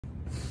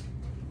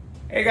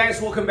Hey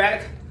guys, welcome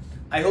back.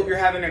 I hope you're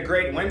having a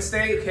great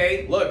Wednesday.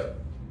 Okay, look.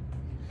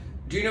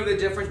 Do you know the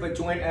difference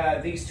between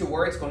these two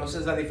words?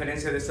 ¿Conoces la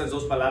diferencia de estas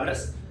dos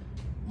palabras?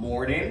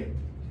 Morning,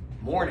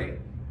 morning.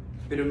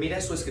 Pero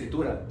mira su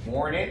escritura.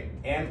 Morning,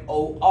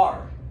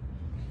 M-O-R.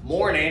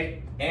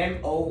 Morning,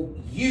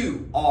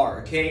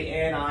 M-O-U-R. Okay,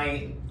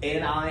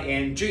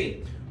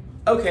 N-I-N-G.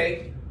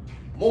 Okay,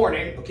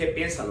 morning. Okay,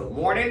 piénsalo.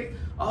 Morning,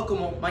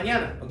 como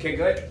mañana. Okay,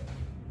 good.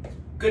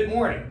 Good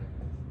morning.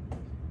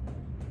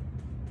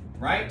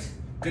 Right?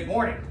 Good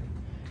morning.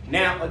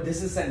 Now,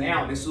 this is a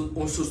noun. This is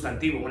un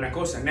sustantivo, una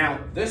cosa. Now,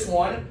 this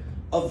one,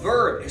 a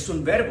verb, es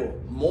un verbo.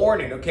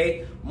 Morning,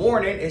 okay?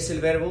 Morning es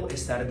el verbo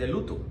estar de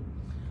luto.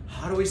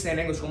 How do we say in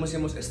English? ¿Cómo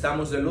decimos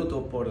estamos de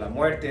luto por la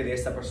muerte de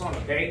esta persona,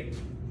 okay?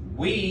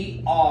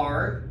 We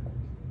are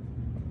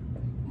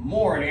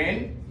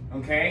mourning,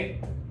 okay,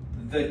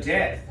 the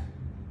death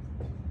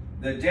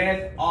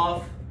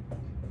of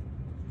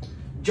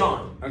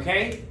John,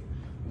 okay?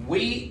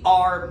 We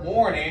are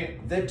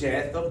mourning the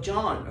death of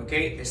John,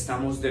 okay?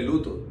 Estamos de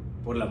luto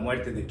por la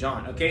muerte de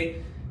John,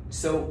 okay?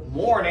 So,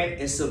 mourning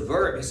is a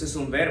verb. Ese es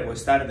un verbo,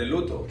 estar de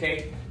luto,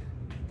 okay?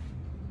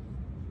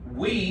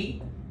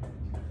 We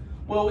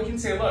can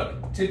say,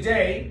 look,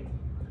 today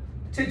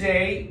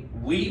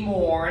we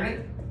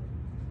mourn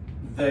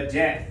the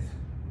death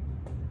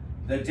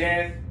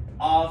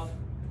of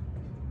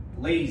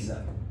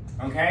Lisa,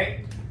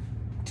 okay?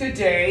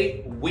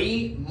 Today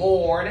we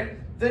mourn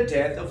the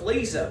death of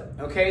Lisa,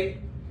 okay?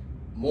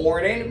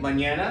 Morning,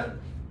 mañana,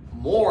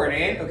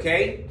 morning,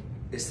 okay?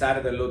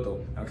 Estar de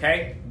luto,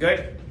 okay?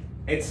 Good?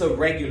 It's a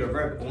regular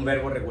verb, un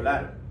verbo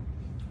regular.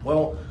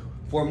 Well,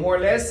 for more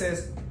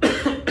lessons,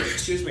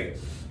 excuse me,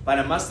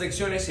 para más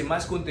lecciones y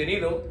más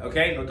contenido,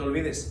 okay? No te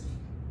olvides,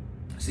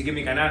 sigue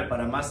mi canal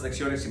para más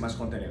lecciones y más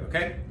contenido,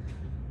 okay?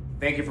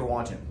 Thank you for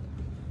watching.